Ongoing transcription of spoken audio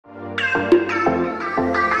Hello,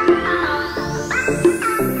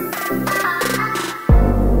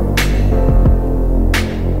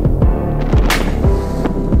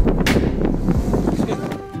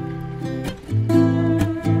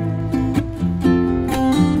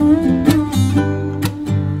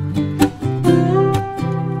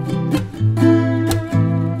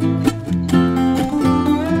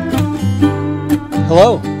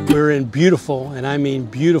 we're in beautiful, and I mean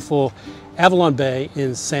beautiful, Avalon Bay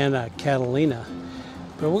in Santa Catalina.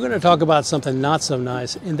 But we're going to talk about something not so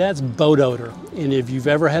nice, and that's boat odor. And if you've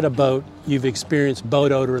ever had a boat, you've experienced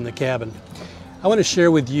boat odor in the cabin. I want to share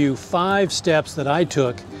with you 5 steps that I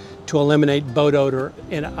took to eliminate boat odor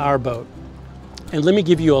in our boat. And let me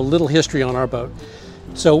give you a little history on our boat.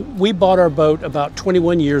 So we bought our boat about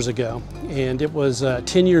 21 years ago, and it was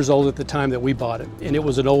 10 years old at the time that we bought it. And it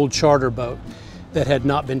was an old charter boat that had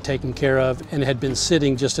not been taken care of and had been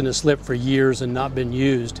sitting just in a slip for years and not been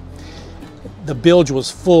used. The bilge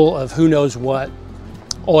was full of who knows what,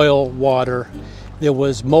 oil, water. There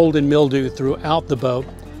was mold and mildew throughout the boat.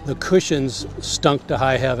 The cushions stunk to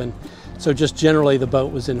high heaven. So just generally the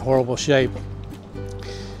boat was in horrible shape.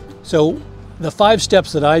 So the 5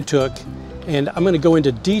 steps that I took, and I'm going to go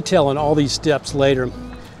into detail on all these steps later,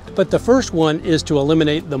 but the first one is to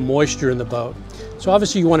eliminate the moisture in the boat. So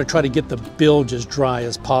obviously you want to try to get the bilge as dry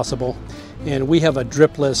as possible. And we have a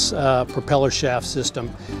dripless propeller shaft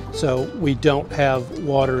system, so we don't have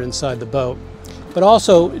water inside the boat. But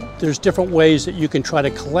also there's different ways that you can try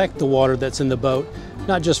to collect the water that's in the boat,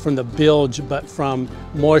 not just from the bilge, but from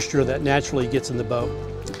moisture that naturally gets in the boat.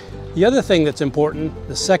 The other thing that's important,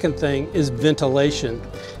 the second thing, is ventilation.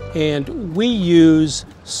 And we use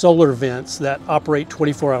solar vents that operate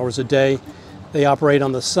 24 hours a day. They operate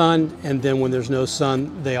on the sun, and then when there's no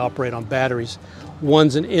sun, they operate on batteries.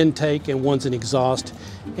 One's an intake and one's an exhaust.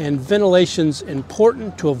 And ventilation's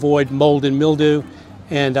important to avoid mold and mildew,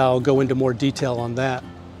 and I'll go into more detail on that.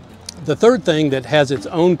 The third thing that has its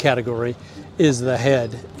own category is the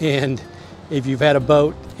head. And if you've had a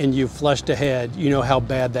boat and you've flushed a head, you know how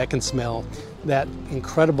bad that can smell. That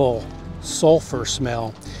incredible sulfur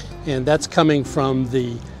smell. And that's coming from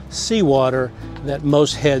the seawater that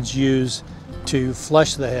most heads use to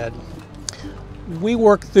flush the head. We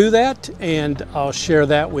work through that, and I'll share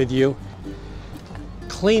that with you.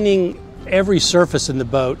 Cleaning every surface in the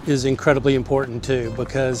boat is incredibly important too,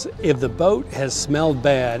 because if the boat has smelled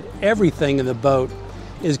bad, everything in the boat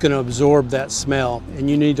is going to absorb that smell, and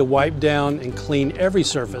you need to wipe down and clean every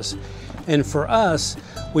surface. And for us,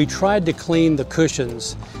 we tried to clean the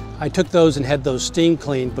cushions. I took those and had those steam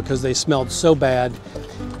cleaned because they smelled so bad.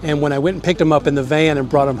 And when I went and picked them up in the van and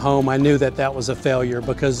brought them home, I knew that that was a failure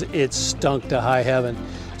because it stunk to high heaven.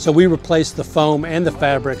 So we replaced the foam and the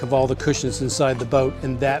fabric of all the cushions inside the boat,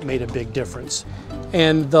 and that made a big difference.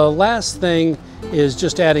 And the last thing is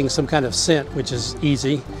just adding some kind of scent, which is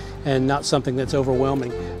easy and not something that's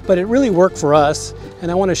overwhelming. But it really worked for us, and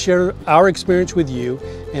I want to share our experience with you,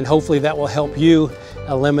 and hopefully that will help you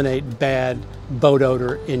eliminate bad boat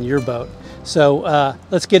odor in your boat. So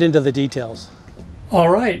let's get into the details. All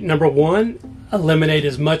right, number 1, eliminate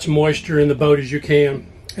as much moisture in the boat as you can.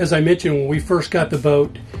 As I mentioned, when we first got the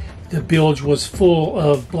boat, the bilge was full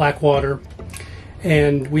of black water,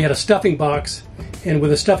 and we had a stuffing box. And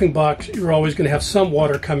with a stuffing box, you're always going to have some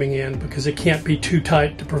water coming in because it can't be too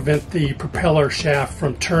tight to prevent the propeller shaft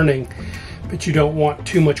from turning, but you don't want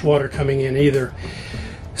too much water coming in either.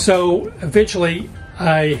 So eventually,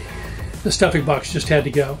 the stuffing box just had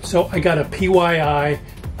to go. So I got a PYI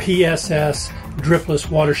PSS dripless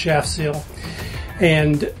water shaft seal,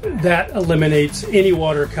 and that eliminates any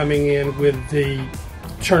water coming in with the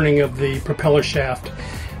turning of the propeller shaft,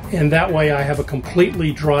 and that way I have a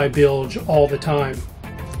completely dry bilge all the time.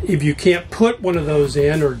 If you can't put one of those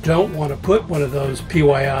in, or don't want to put one of those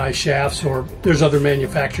PYI shafts, or there's other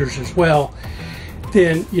manufacturers as well,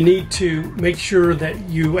 then you need to make sure that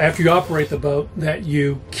you, after you operate the boat, that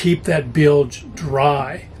you keep that bilge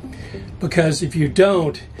dry, because if you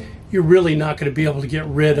don't, you're really not going to be able to get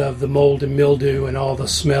rid of the mold and mildew and all the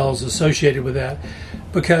smells associated with that,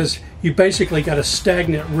 because you basically got a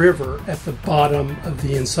stagnant river at the bottom of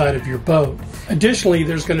the inside of your boat. Additionally,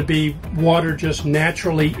 there's going to be water just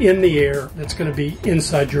naturally in the air that's going to be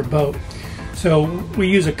inside your boat. So we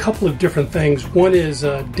use a couple of different things. One is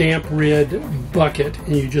a damp rid bucket,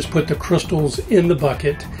 and you just put the crystals in the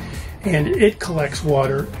bucket and it collects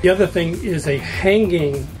water. The other thing is a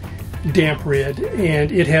hanging damp rid,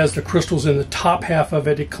 and it has the crystals in the top half of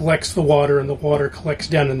it. It collects the water, and the water collects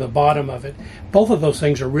down in the bottom of it. Both of those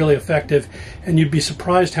things are really effective, and you'd be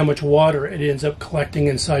surprised how much water it ends up collecting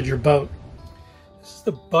inside your boat. This is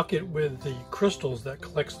the bucket with the crystals that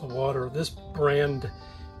collects the water. This brand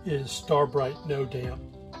is Starbright No Damp,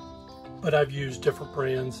 but I've used different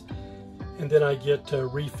brands. And then I get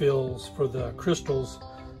refills for the crystals.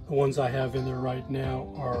 The ones I have in there right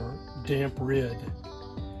now are Damp Rid.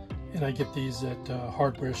 And I get these at a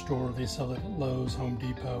hardware store. They sell it at Lowe's, Home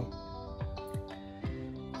Depot.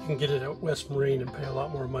 You can get it at West Marine and pay a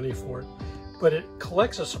lot more money for it. But it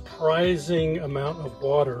collects a surprising amount of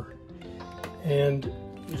water. And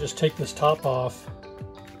you just take this top off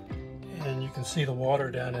and you can see the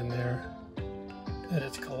water down in there that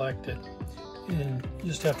it's collected. And you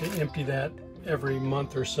just have to empty that every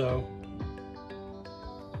month or so.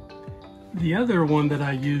 The other one that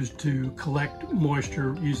I use to collect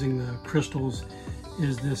moisture using the crystals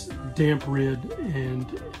is this Damp Rid,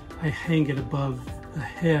 and I hang it above the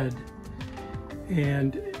head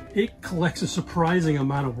and it collects a surprising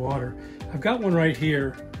amount of water. I've got one right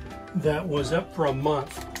here that was up for a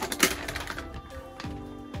month,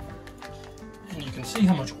 and you can see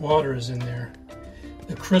how much water is in there.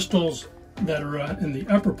 The crystals that are in the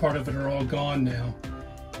upper part of it are all gone now,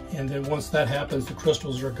 and then once that happens, the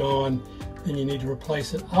crystals are gone, then you need to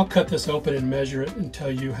replace it. I'll cut this open and measure it and tell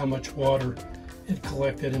you how much water it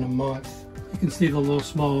collected in a month. You can see the little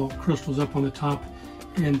small crystals up on the top,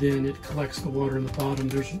 and then it collects the water in the bottom.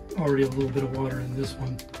 There's already a little bit of water in this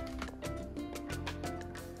one.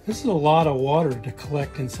 This is a lot of water to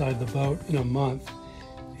collect inside the boat in a month.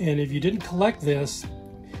 And if you didn't collect this,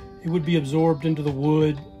 it would be absorbed into the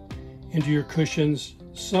wood, into your cushions,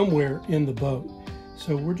 somewhere in the boat.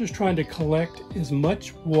 So we're just trying to collect as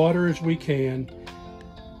much water as we can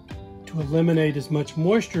to eliminate as much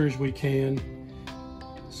moisture as we can,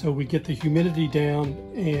 so we get the humidity down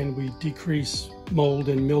and we decrease mold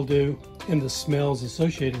and mildew and the smells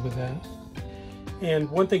associated with that. And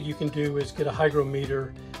one thing you can do is get a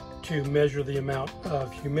hygrometer to measure the amount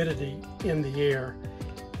of humidity in the air.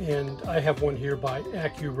 And I have one here by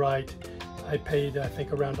AccuRite. I paid, I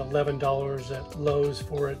think, around $11 at Lowe's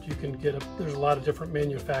for it. You can get there's a lot of different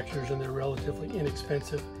manufacturers and they're relatively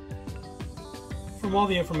inexpensive. From all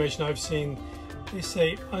the information I've seen, they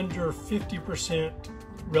say under 50%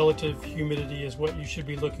 relative humidity is what you should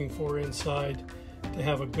be looking for inside to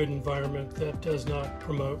have a good environment that does not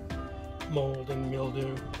promote mold and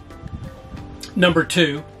mildew. Number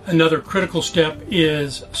two, another critical step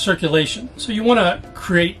is circulation. So you want to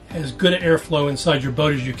create as good an airflow inside your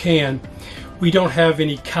boat as you can. We don't have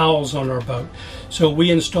any cowls on our boat, so we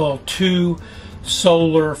install 2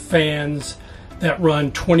 solar fans that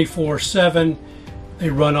run 24/7. They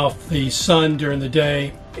run off the sun during the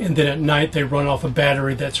day, and then at night they run off a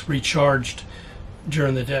battery that's recharged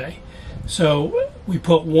during the day. So we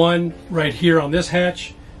put one right here on this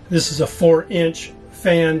hatch. This is a 4-inch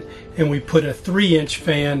fan, and we put a 3-inch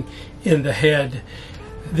fan in the head.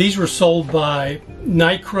 These were sold by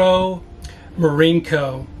Nicro Marine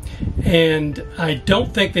Co. And I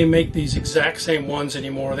don't think they make these exact same ones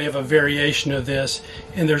anymore. They have a variation of this,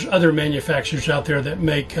 and there's other manufacturers out there that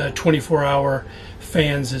make 24-hour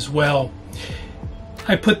fans as well.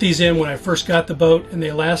 I put these in when I first got the boat, and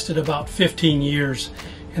they lasted about 15 years.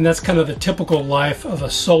 And that's kind of the typical life of a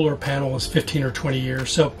solar panel, is 15 or 20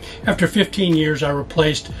 years. So after 15 years, I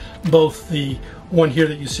replaced both the one here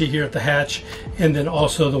that you see here at the hatch and then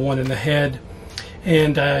also the one in the head.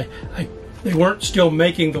 And they weren't still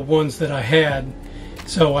making the ones that I had,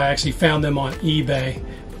 so I actually found them on eBay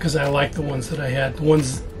because I like the ones that I had. The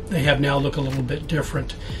ones they have now look a little bit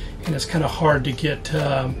different, and it's kind of hard to get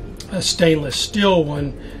a stainless steel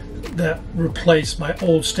one that replaced my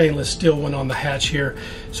old stainless steel one on the hatch here,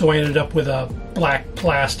 so I ended up with a black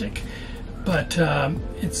plastic. But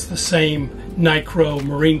it's the same Nicro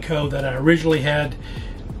Marine Co. that I originally had.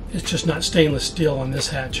 It's just not stainless steel on this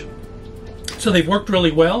hatch. So they've worked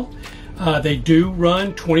really well. They do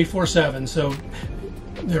run 24/7, so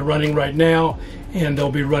they're running right now, and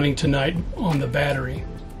they'll be running tonight on the battery.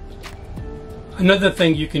 Another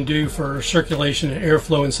thing you can do for circulation and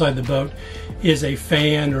airflow inside the boat is a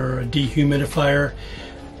fan or a dehumidifier.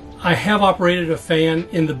 I have operated a fan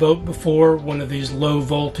in the boat before, one of these low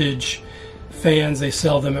voltage fans. They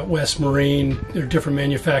sell them at West Marine. There are different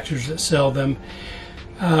manufacturers that sell them.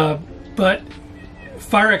 But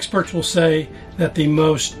fire experts will say that the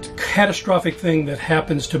most catastrophic thing that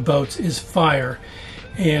happens to boats is fire.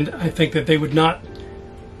 And I think that they would not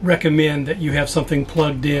recommend that you have something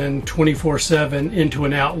plugged in 24/7 into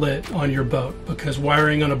an outlet on your boat, because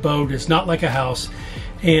wiring on a boat is not like a house,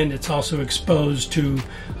 and it's also exposed to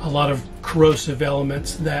a lot of corrosive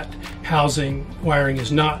elements that housing wiring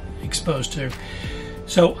is not exposed to.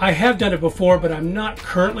 So I have done it before, but I'm not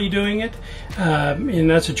currently doing it. And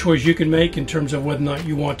that's a choice you can make in terms of whether or not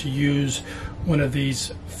you want to use one of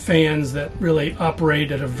these fans that really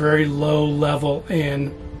operate at a very low level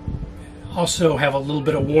and also have a little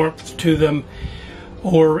bit of warmth to them,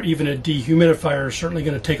 or even a dehumidifier is certainly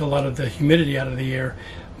going to take a lot of the humidity out of the air.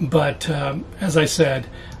 But as I said,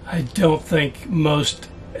 I don't think most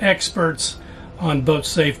experts on boat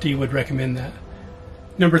safety would recommend that.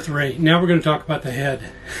 Number 3, now we're going to talk about the head.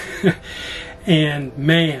 And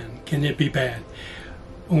man, can it be bad.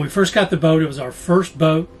 When we first got the boat, it was our first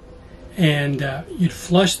boat, and you'd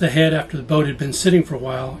flush the head after the boat had been sitting for a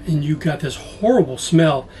while, and you got this horrible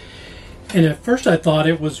smell. And at first I thought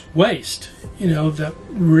it was waste, you know, that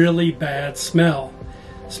really bad smell.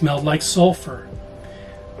 It smelled like sulfur.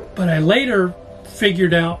 But I later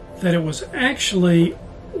figured out that it was actually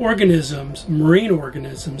organisms, marine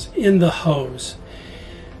organisms, in the hose.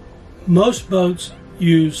 Most boats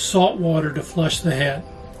use salt water to flush the head.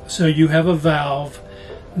 So you have a valve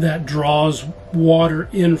that draws water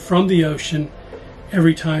in from the ocean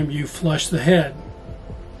every time you flush the head.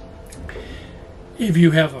 If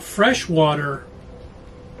you have a freshwater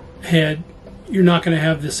head, you're not going to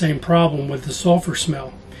have the same problem with the sulfur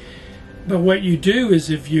smell. But what you do is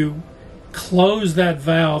if you close that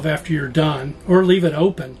valve after you're done, or leave it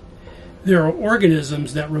open, there are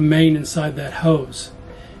organisms that remain inside that hose.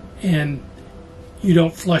 And you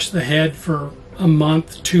don't flush the head for a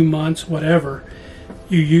month, 2 months, whatever.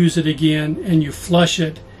 You use it again and you flush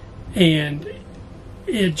it, and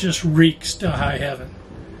it just reeks to high heaven.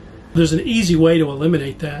 There's an easy way to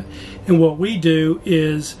eliminate that. And what we do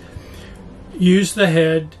is use the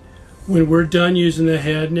head. When we're done using the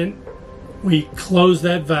head, and then we close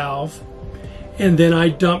that valve, and then I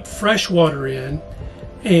dump fresh water in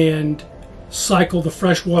and cycle the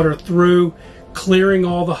fresh water through, clearing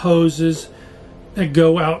all the hoses that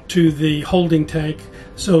go out to the holding tank.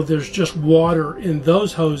 So there's just water in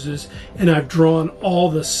those hoses, and I've drawn all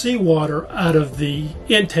the seawater out of the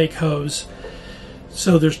intake hose,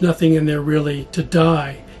 so there's nothing in there really to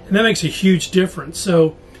die. And that makes a huge difference.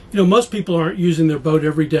 So, you know, most people aren't using their boat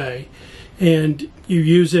every day, and you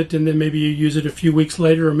use it, and then maybe you use it a few weeks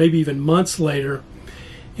later, or maybe even months later,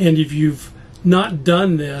 and if you've not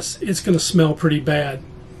done this, it's going to smell pretty bad,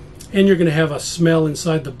 and you're going to have a smell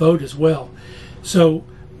inside the boat as well. So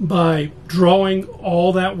by drawing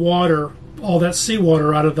all that water, all that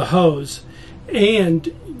seawater out of the hose,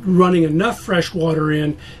 and running enough fresh water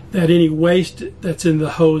in that any waste that's in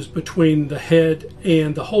the hose between the head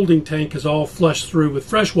and the holding tank is all flushed through with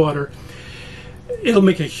fresh water, it'll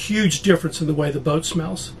make a huge difference in the way the boat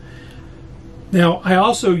smells. Now, I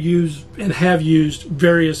also use and have used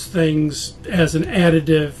various things as an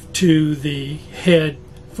additive to the head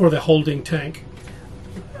for the holding tank.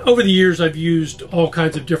 Over the years, I've used all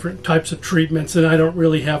kinds of different types of treatments, and I don't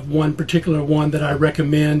really have one particular one that I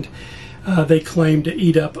recommend. They claim to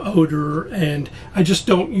eat up odor, and I just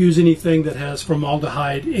don't use anything that has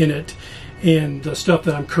formaldehyde in it. And the stuff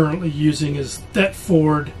that I'm currently using is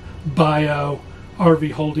Thetford Bio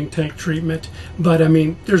RV holding tank treatment. But I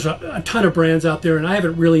mean, there's a ton of brands out there, and I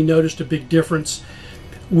haven't really noticed a big difference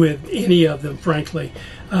with any of them, frankly.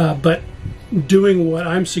 But doing what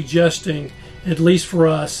I'm suggesting, at least for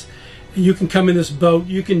us, you can come in this boat,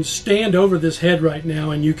 you can stand over this head right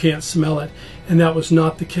now and you can't smell it, and that was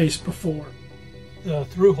not the case before. The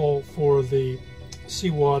through hole for the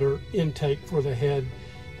seawater intake for the head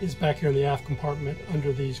is back here in the aft compartment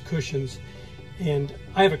under these cushions, and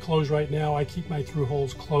I have it closed right now. I keep my through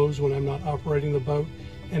holes closed when I'm not operating the boat,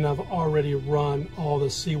 and I've already run all the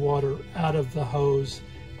seawater out of the hose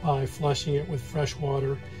by flushing it with fresh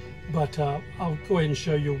water. But I'll go ahead and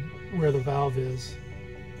show you where the valve is.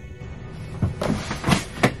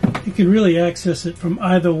 You can really access it from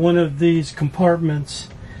either one of these compartments.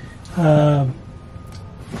 The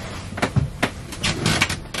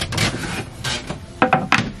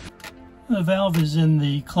valve is in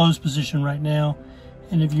the closed position right now,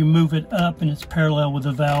 and if you move it up and it's parallel with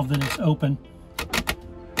the valve, then it's open.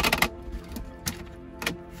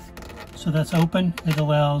 So that's open. It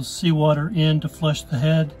allows seawater in to flush the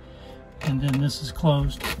head, and then this is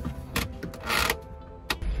closed.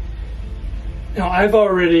 Now, I've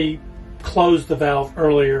already closed the valve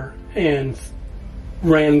earlier and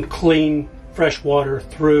ran clean fresh water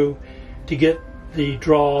through to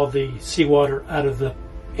draw the seawater out of the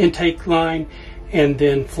intake line, and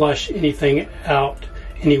then flush anything out,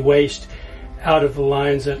 any waste out of the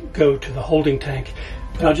lines that go to the holding tank.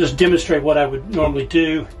 And I'll just demonstrate what I would normally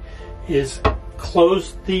do is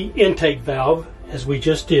close the intake valve as we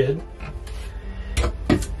just did,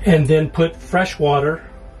 and then put fresh water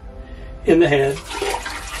in the head,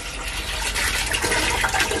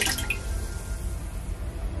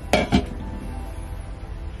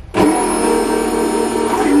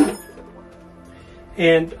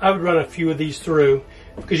 And I would run a few of these through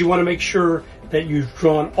because you want to make sure that you've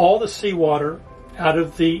drawn all the seawater out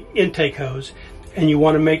of the intake hose, and you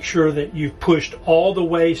want to make sure that you've pushed all the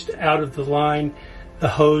waste out of the line, the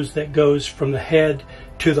hose that goes from the head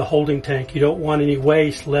to the holding tank. You don't want any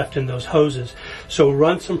waste left in those hoses. So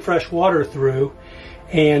run some fresh water through,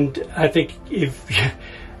 and I think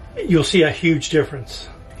you'll see a huge difference.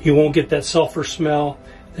 You won't get that sulfur smell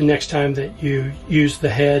the next time that you use the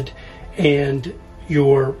head, and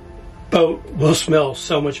your boat will smell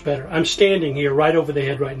so much better. I'm standing here right over the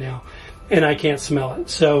head right now, and I can't smell it.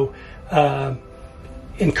 So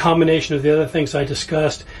in combination of the other things I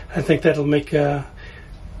discussed, I think that'll make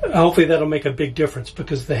hopefully that'll make a big difference,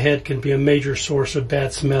 because the head can be a major source of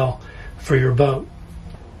bad smell for your boat.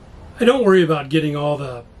 I don't worry about getting all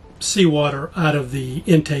the seawater out of the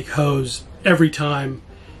intake hose every time,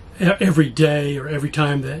 every day, or every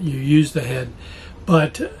time that you use the head.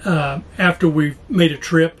 But after we've made a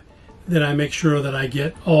trip, then I make sure that I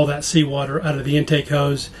get all that seawater out of the intake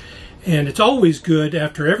hose. And it's always good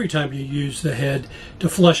after every time you use the head to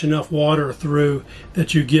flush enough water through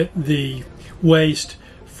that you get the waste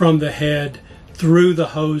from the head through the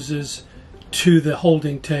hoses to the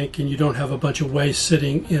holding tank, and you don't have a bunch of waste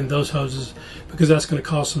sitting in those hoses, because that's going to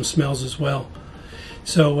cause some smells as well.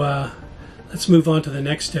 So let's move on to the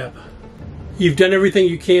next step. You've done everything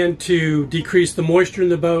you can to decrease the moisture in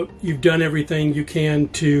the boat. You've done everything you can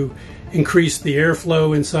to increase the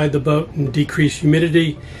airflow inside the boat and decrease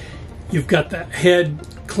humidity. You've got the head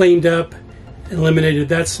cleaned up, eliminated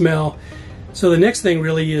that smell. So the next thing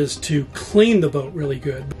really is to clean the boat really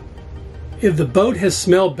good. If the boat has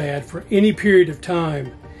smelled bad for any period of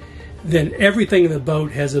time, then everything in the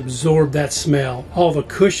boat has absorbed that smell. All the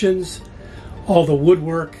cushions, all the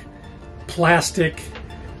woodwork, plastic,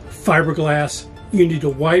 fiberglass. You need to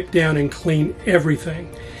wipe down and clean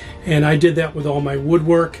everything. And I did that with all my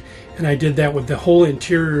woodwork, and I did that with the whole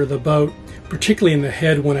interior of the boat, particularly in the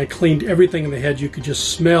head. When I cleaned everything in the head, you could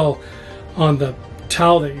just smell on the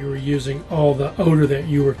towel that you were using all the odor that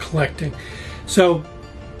you were collecting. So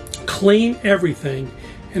clean everything.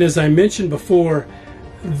 And as I mentioned before,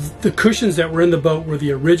 the cushions that were in the boat were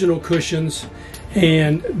the original cushions,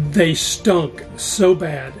 and they stunk so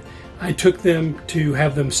bad. I took them to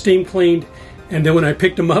have them steam cleaned, and then when I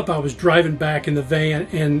picked them up, I was driving back in the van,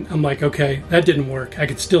 and I'm like, okay, that didn't work. I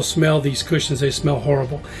could still smell these cushions. They smell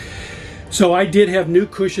horrible. So I did have new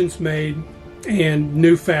cushions made and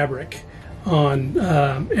new fabric on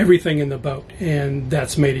everything in the boat, and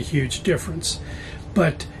that's made a huge difference.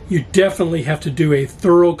 But you definitely have to do a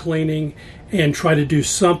thorough cleaning and try to do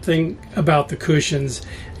something about the cushions.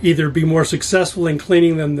 Either be more successful in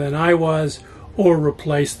cleaning them than I was, or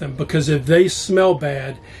replace them, because if they smell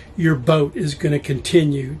bad, your boat is going to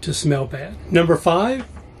continue to smell bad. Number 5,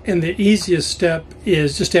 and the easiest step,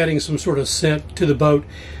 is just adding some sort of scent to the boat.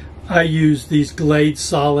 I use these Glade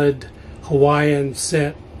Solid Hawaiian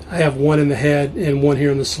scent. I have one in the head and one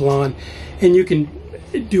here in the salon, and you can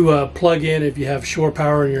do a plug-in if you have shore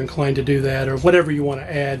power and you're inclined to do that, or whatever you want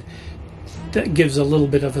to add that gives a little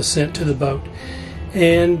bit of a scent to the boat.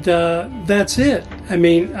 And that's it. I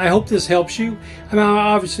mean, I hope this helps you. I'm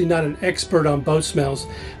obviously not an expert on boat smells,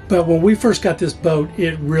 but when we first got this boat,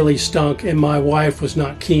 it really stunk, and my wife was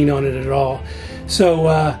not keen on it at all. So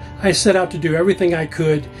I set out to do everything I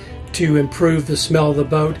could to improve the smell of the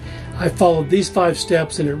boat. I followed these 5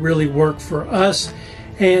 steps, and it really worked for us.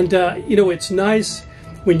 And you know, it's nice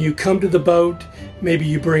when you come to the boat, maybe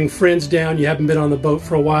you bring friends down, you haven't been on the boat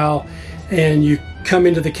for a while, and you come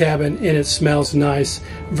into the cabin and it smells nice,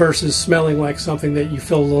 versus smelling like something that you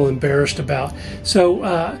feel a little embarrassed about. So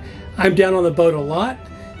I'm down on the boat a lot,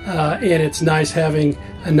 and it's nice having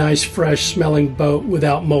a nice fresh smelling boat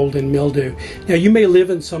without mold and mildew. Now, you may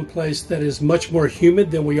live in some place that is much more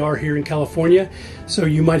humid than we are here in California, so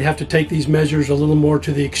you might have to take these measures a little more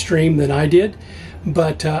to the extreme than I did,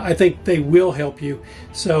 but I think they will help you.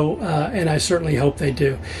 So and I certainly hope they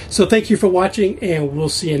do. So thank you for watching, and we'll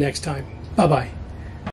see you next time. Bye-bye.